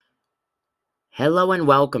Hello and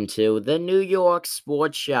welcome to the New York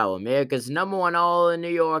Sports Show, America's number one all in New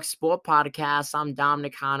York sport podcast. I'm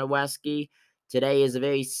Dominic Konowski. Today is a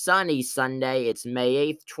very sunny Sunday. It's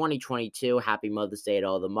May 8th, 2022. Happy Mother's Day to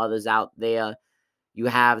all the mothers out there. You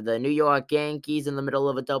have the New York Yankees in the middle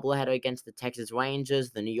of a doubleheader against the Texas Rangers,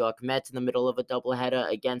 the New York Mets in the middle of a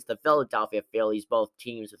doubleheader against the Philadelphia Phillies, both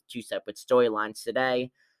teams with two separate storylines today.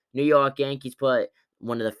 New York Yankees put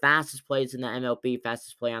one of the fastest players in the MLB,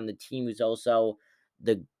 fastest player on the team, who's also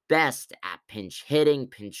the best at pinch hitting,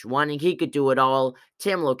 pinch running. He could do it all.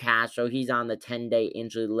 Tim Locastro, he's on the 10-day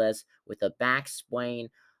injury list with a back sprain,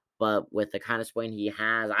 but with the kind of sprain he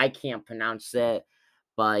has, I can't pronounce it,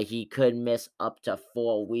 but he could miss up to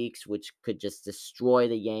 4 weeks, which could just destroy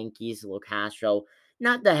the Yankees. Locastro,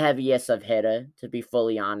 not the heaviest of hitter, to be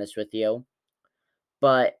fully honest with you.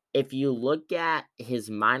 But if you look at his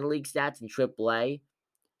minor league stats in AAA,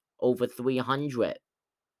 over 300.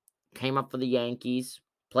 Came up for the Yankees,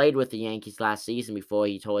 played with the Yankees last season before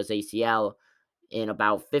he tore his ACL. In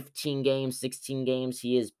about 15 games, 16 games,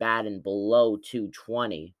 he is batting below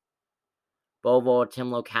 220. But overall,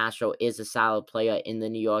 Tim Locastro is a solid player in the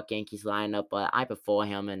New York Yankees lineup, but I prefer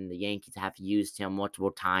him, and the Yankees have used him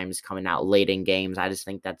multiple times coming out late in games. I just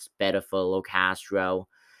think that's better for Locastro.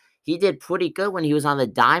 He did pretty good when he was on the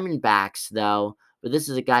Diamondbacks, though. But this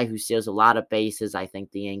is a guy who steals a lot of bases. I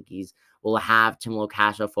think the Yankees will have Tim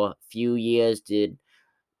Locastro for a few years. Did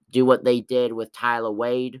do what they did with Tyler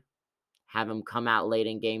Wade, have him come out late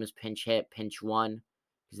in games, pinch hit, pinch run,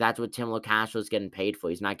 because that's what Tim Locastro is getting paid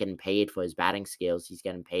for. He's not getting paid for his batting skills. He's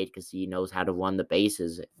getting paid because he knows how to run the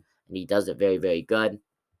bases, and he does it very, very good.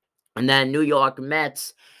 And then New York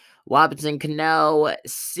Mets, Robinson Cano,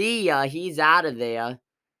 see ya. He's out of there.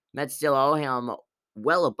 Mets still owe him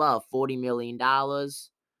well above $40 million,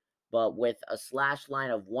 but with a slash line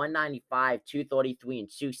of 195, 233, and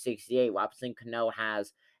 268, Robinson Cano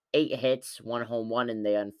has 8 hits, 1 home run in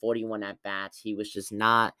there, and 41 at-bats. He was just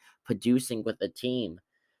not producing with the team.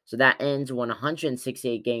 So that ends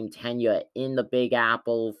 168-game tenure in the Big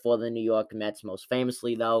Apple for the New York Mets. Most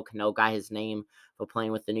famously, though, Cano got his name for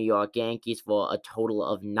playing with the New York Yankees for a total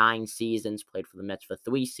of 9 seasons, played for the Mets for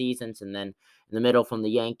 3 seasons, and then in the middle from the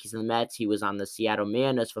Yankees and the Mets, he was on the Seattle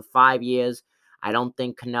Mariners for 5 years. I don't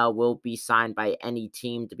think Cano will be signed by any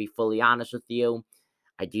team, to be fully honest with you.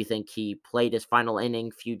 I do think he played his final inning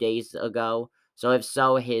a few days ago. So if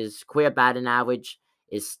so, his career batting average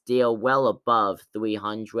is still well above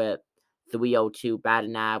 300. 302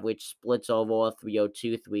 batting average, splits overall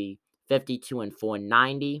 302, 352, and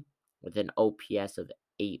 490 with an OPS of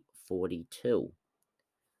 842.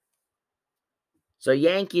 So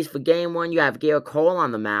Yankees for game 1, you have Gerrit Cole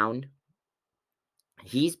on the mound.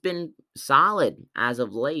 He's been solid as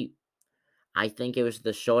of late. I think it was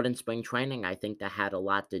the shortened spring training. I think that had a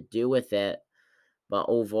lot to do with it. But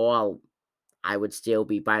overall, I would still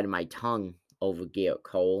be biting my tongue over Gerrit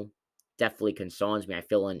Cole. Definitely concerns me. I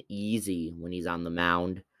feel uneasy when he's on the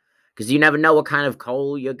mound because you never know what kind of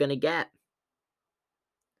Cole you're going to get.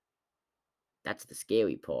 That's the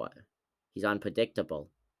scary part. He's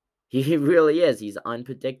unpredictable. He really is. He's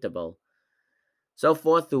unpredictable. So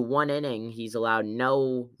far through 1 inning, he's allowed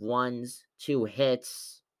no runs, 2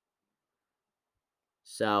 hits.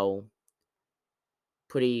 So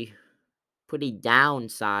pretty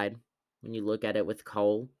downside when you look at it with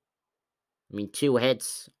Cole. I mean, 2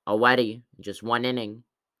 hits already, just 1 inning.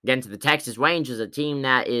 Against the Texas Rangers, a team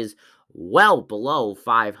that is well below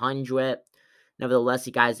 500. Nevertheless,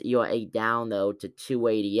 he got his ERA down, though, to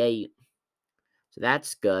 288. So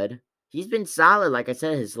that's good. He's been solid, like I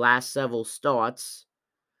said, his last several starts.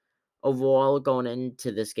 Overall, going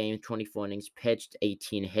into this game, 24 innings pitched,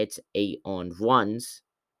 18 hits, 8 earned runs.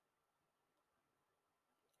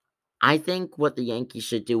 I think what the Yankees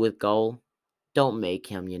should do with Cole, don't make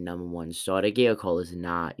him your number 1 starter. Gerrit Cole is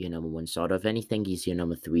not your number 1 starter. If anything, he's your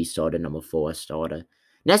number 3 starter, number 4 starter.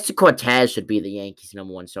 Nestor Cortez should be the Yankees'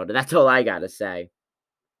 number 1 starter. That's all I gotta say.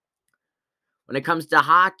 When it comes to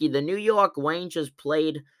hockey, the New York Rangers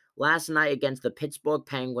played last night against the Pittsburgh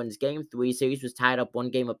Penguins. Game 3, series was tied up 1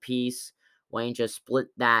 game apiece. Rangers split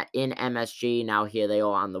that in MSG. Now here they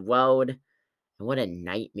are on the road. And what a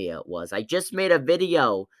nightmare it was. I just made a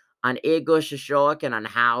video on Igor Shesterkin on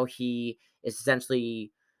how he is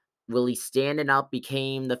essentially really standing up,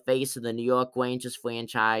 became the face of the New York Rangers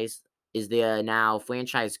franchise, is their now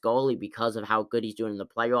franchise goalie because of how good he's doing in the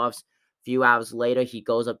playoffs. A few hours later, he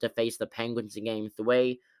goes up to face the Penguins in Game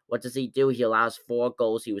 3. What does he do? He allows 4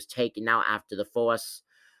 goals. He was taken out after the first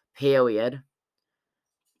period.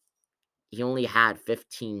 He only had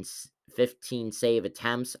 15 save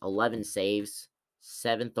attempts, 11 saves,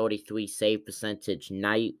 733 save percentage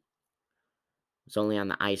night. was only on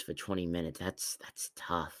the ice for 20 minutes. That's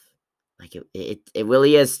tough. Like, it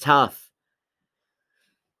really is tough.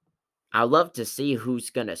 I'd love to see who's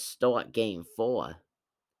going to start game 4.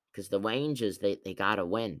 Because the Rangers, they got to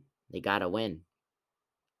win. They got to win.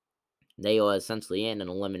 They are essentially in an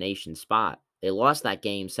elimination spot. They lost that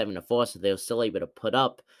game 7-4, so they were still able to put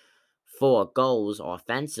up 4 goals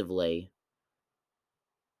offensively.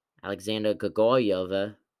 Alexander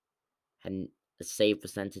Grigoriev had a save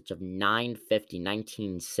percentage of .950,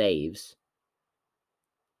 19 saves.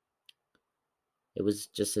 It was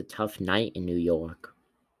just a tough night in New York.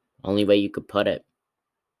 Only way you could put it.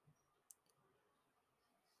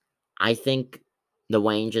 I think the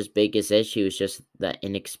Rangers' biggest issue is just the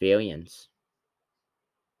inexperience.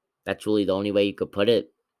 That's really the only way you could put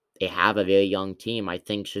it. They have a very young team. I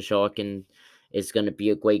think Shesterkin is going to be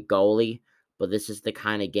a great goalie, but this is the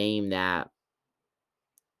kind of game that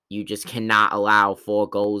you just cannot allow 4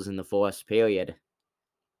 goals in the first period.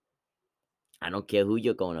 I don't care who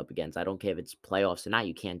you're going up against. I don't care if it's playoffs or not.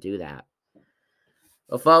 You can't do that.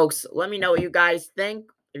 Well, folks, let me know what you guys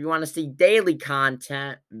think. If you want to see daily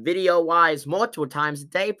content, video-wise, multiple times a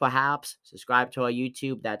day, perhaps, subscribe to our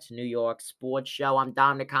YouTube. That's New York Sports Show. I'm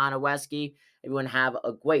Dominic Konoweski. Everyone have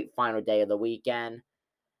a great final day of the weekend.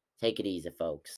 Take it easy, folks.